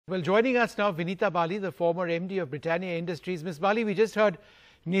Well, joining us now, Vinita Bali, the former MD of Britannia Industries. Ms Bali, we just heard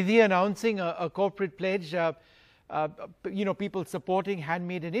Nidhi announcing a corporate pledge, people supporting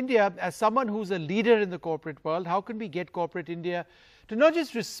Handmade in India. As someone who's a leader in the corporate world, how can we get corporate India to not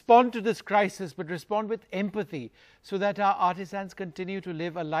just respond to this crisis, but respond with empathy so that our artisans continue to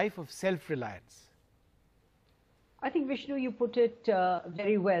live a life of self-reliance? I think, Vishnu, you put it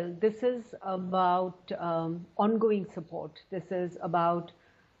very well. This is about ongoing support. This is about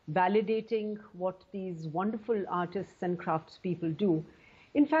validating what these wonderful artists and craftspeople do.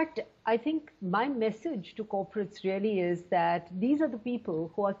 In fact, I think my message to corporates really is that these are the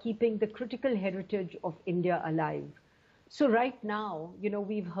people who are keeping the critical heritage of India alive. So right now,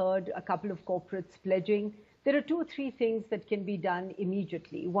 we've heard a couple of corporates pledging. There are 2 or 3 things that can be done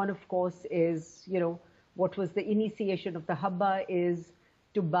immediately. One, of course, is, what was the initiation of the Habba is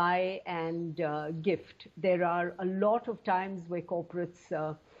to buy and gift. There are a lot of times where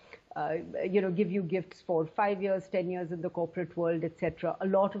corporates give you gifts for 5 years, 10 years in the corporate world, etc. A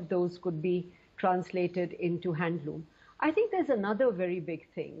lot of those could be translated into handloom. I think there's another very big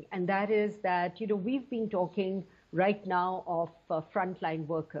thing, and that is that, we've been talking right now of frontline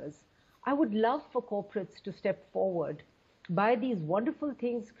workers. I would love for corporates to step forward, buy these wonderful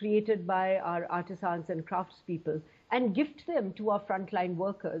things created by our artisans and craftspeople and gift them to our frontline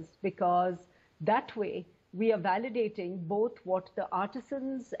workers, because that way we are validating both what the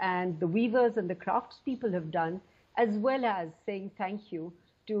artisans and the weavers and the craftspeople have done, as well as saying thank you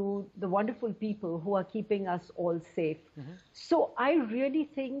to the wonderful people who are keeping us all safe. So I really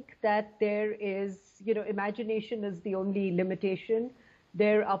think that there is, imagination is the only limitation.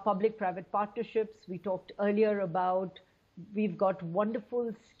 There are public-private partnerships. We talked earlier about we've got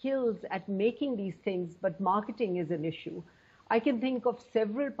wonderful skills at making these things, but marketing is an issue. I can think of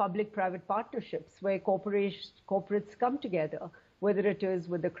several public-private partnerships where corporates come together, whether it is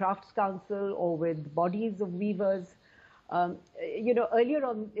with the Crafts Council or with bodies of weavers. Earlier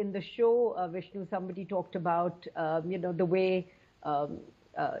on in the show, Vishnu, somebody talked about, the way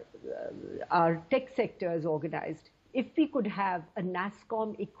our tech sector is organized. If we could have a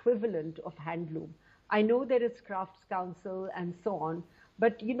NASSCOM equivalent of Handloom, I know there is Crafts Council and so on,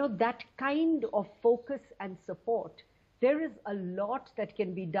 but that kind of focus and support, there is a lot that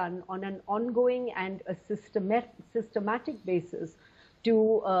can be done on an ongoing and a systematic basis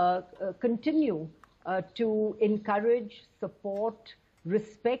to continue to encourage, support,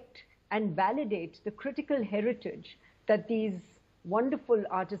 respect, and validate the critical heritage that these wonderful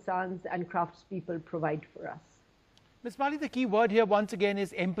artisans and craftspeople provide for us. Ms Bali, the key word here once again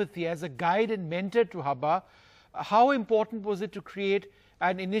is empathy. As a guide and mentor to Habba, how important was it to create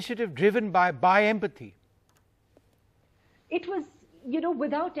an initiative driven by empathy? It was,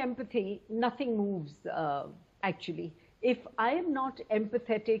 without empathy, nothing moves, actually. If I am not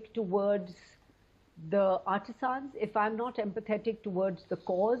empathetic towards the artisans, if I'm not empathetic towards the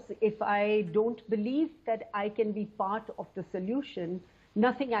cause, if I don't believe that I can be part of the solution,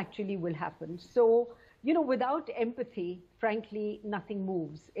 nothing actually will happen. So, without empathy, frankly, nothing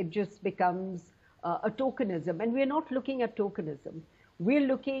moves. It just becomes a tokenism. And we're not looking at tokenism. We're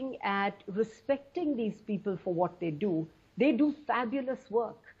looking at respecting these people for what they do. They do fabulous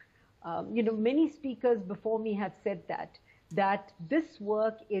work. Many speakers before me have said that this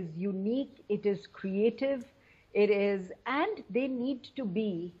work is unique, it is creative, and they need to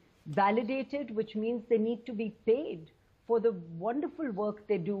be validated, which means they need to be paid for the wonderful work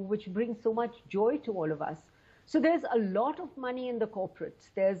they do, which brings so much joy to all of us. So there's a lot of money in the corporates.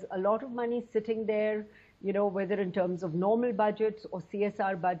 There's a lot of money sitting there, whether in terms of normal budgets or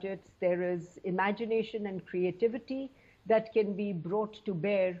CSR budgets. There is imagination and creativity that can be brought to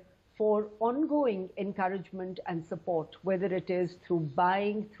bear for ongoing encouragement and support, whether it is through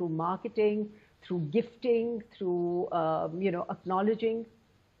buying, through marketing, through gifting, through, acknowledging.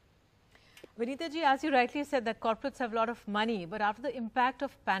 Vinita ji, as you rightly said, that corporates have a lot of money, but after the impact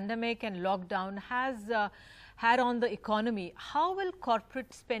of pandemic and lockdown has had on the economy, how will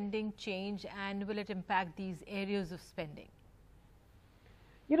corporate spending change and will it impact these areas of spending?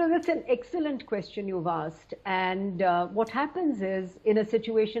 That's an excellent question you've asked. And what happens is, in a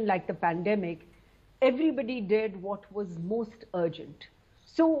situation like the pandemic, everybody did what was most urgent.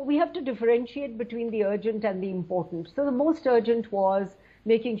 So we have to differentiate between the urgent and the important. So the most urgent was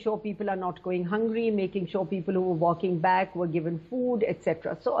making sure people are not going hungry, making sure people who were walking back were given food,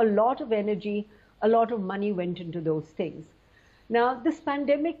 etc. So a lot of energy, a lot of money went into those things. Now, this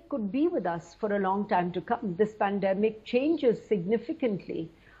pandemic could be with us for a long time to come. This pandemic changes significantly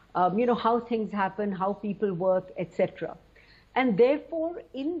how things happen, how people work, etc. And therefore,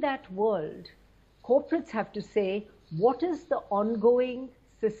 in that world, corporates have to say, what is the ongoing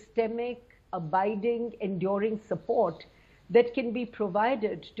systemic, abiding, enduring support that can be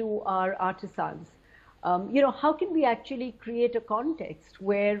provided to our artisans. How can we actually create a context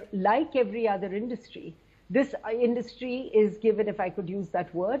where, like every other industry, this industry is given, if I could use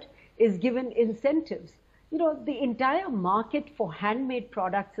that word, is given incentives. The entire market for handmade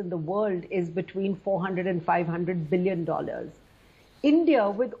products in the world is between $400 and $500 billion. India,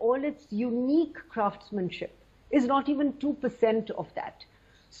 with all its unique craftsmanship, is not even 2% of that.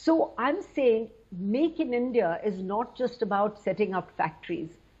 So I'm saying Make in India is not just about setting up factories.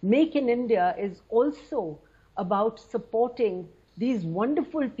 Make in India is also about supporting these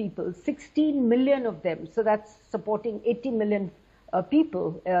wonderful people, 16 million of them. So that's supporting 80 million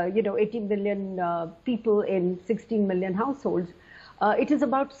people, 80 million people in 16 million households. It is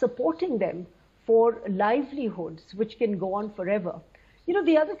about supporting them for livelihoods, which can go on forever.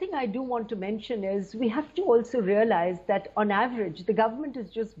 The other thing I do want to mention is we have to also realize that on average, the government has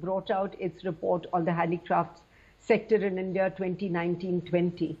just brought out its report on the handicrafts sector in India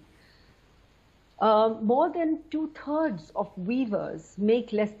 2019-20. More than 2/3 of weavers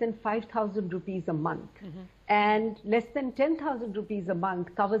make less than 5,000 rupees a month. And less than 10,000 rupees a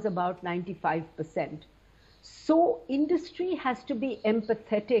month covers about 95%. So industry has to be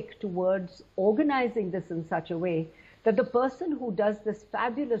empathetic towards organizing this in such a way that the person who does this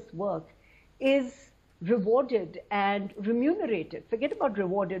fabulous work is rewarded and remunerated. Forget about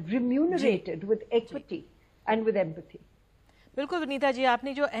rewarded, remunerated with equity and with empathy. बिल्कुल विनीता जी,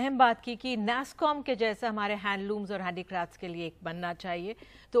 आपने जो अहम बात की कि नास्कॉम के जैसा हमारे हैंडलूम्स और हैंडीक्राफ्ट्स के लिए एक बनना चाहिए,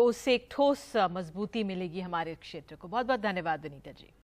 तो उससे एक ठोस मजबूती मिलेगी हमारे क्षेत्र को। बहुत बहुत धन्यवाद विनीता जी।